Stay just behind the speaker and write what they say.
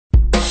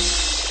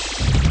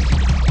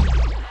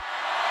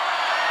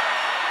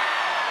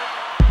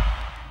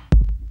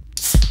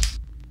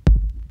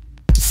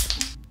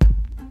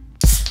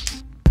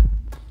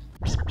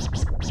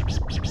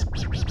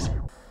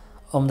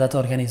Omdat de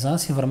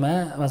organisatie voor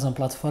mij was een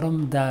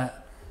platform dat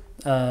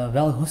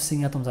wel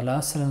goesting had om te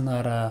luisteren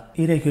naar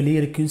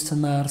irreguliere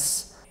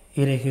kunstenaars,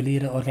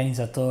 irreguliere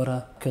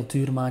organisatoren,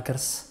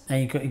 cultuurmakers. En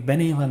ik ben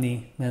een van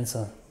die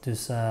mensen,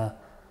 dus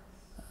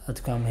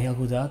het kwam heel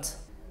goed uit.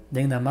 Ik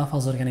denk dat MAF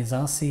als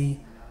organisatie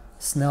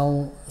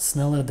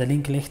sneller de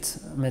link legt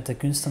met de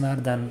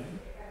kunstenaar dan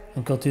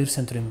een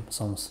cultuurcentrum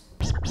soms.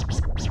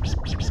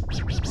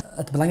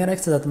 Het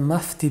belangrijkste dat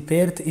MAF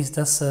typeert is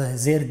dat ze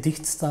zeer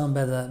dicht staan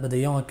bij de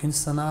jonge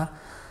kunstenaar.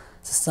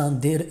 Ze staan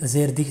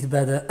zeer dicht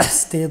bij de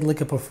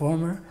stedelijke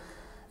performer.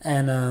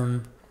 En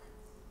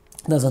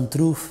dat is een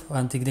troef,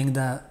 want ik denk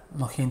dat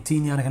nog geen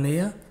 10 jaar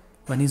geleden,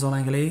 wat niet zo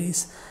lang geleden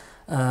is,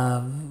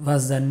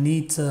 was dat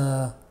niet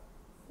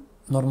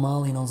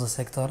normaal in onze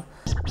sector.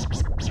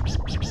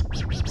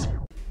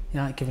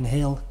 Ja, ik heb een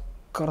heel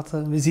korte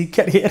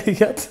muziekcarrière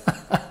gehad.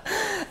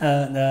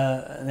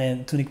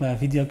 Toen ik mijn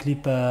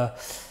videoclip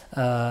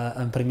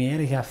een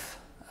première gaf,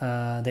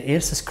 de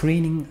eerste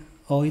screening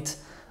ooit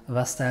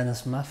was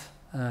tijdens MAF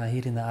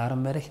hier in de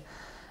Arenberg.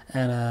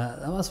 En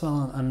dat was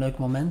wel een leuk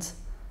moment.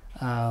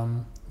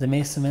 De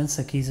meeste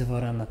mensen kiezen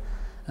voor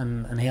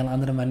een heel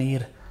andere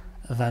manier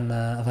van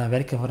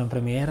werken voor een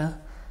première.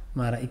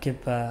 Maar ik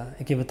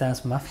heb het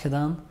tijdens MAF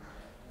gedaan.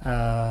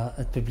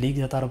 Het publiek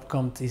dat daarop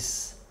komt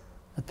is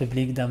het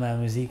publiek dat mijn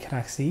muziek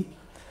graag ziet.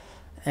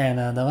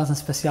 En dat was een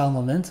speciaal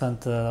moment,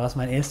 want dat was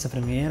mijn eerste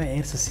première,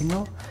 eerste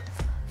single.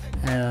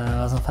 En dat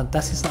was een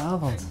fantastische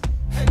avond.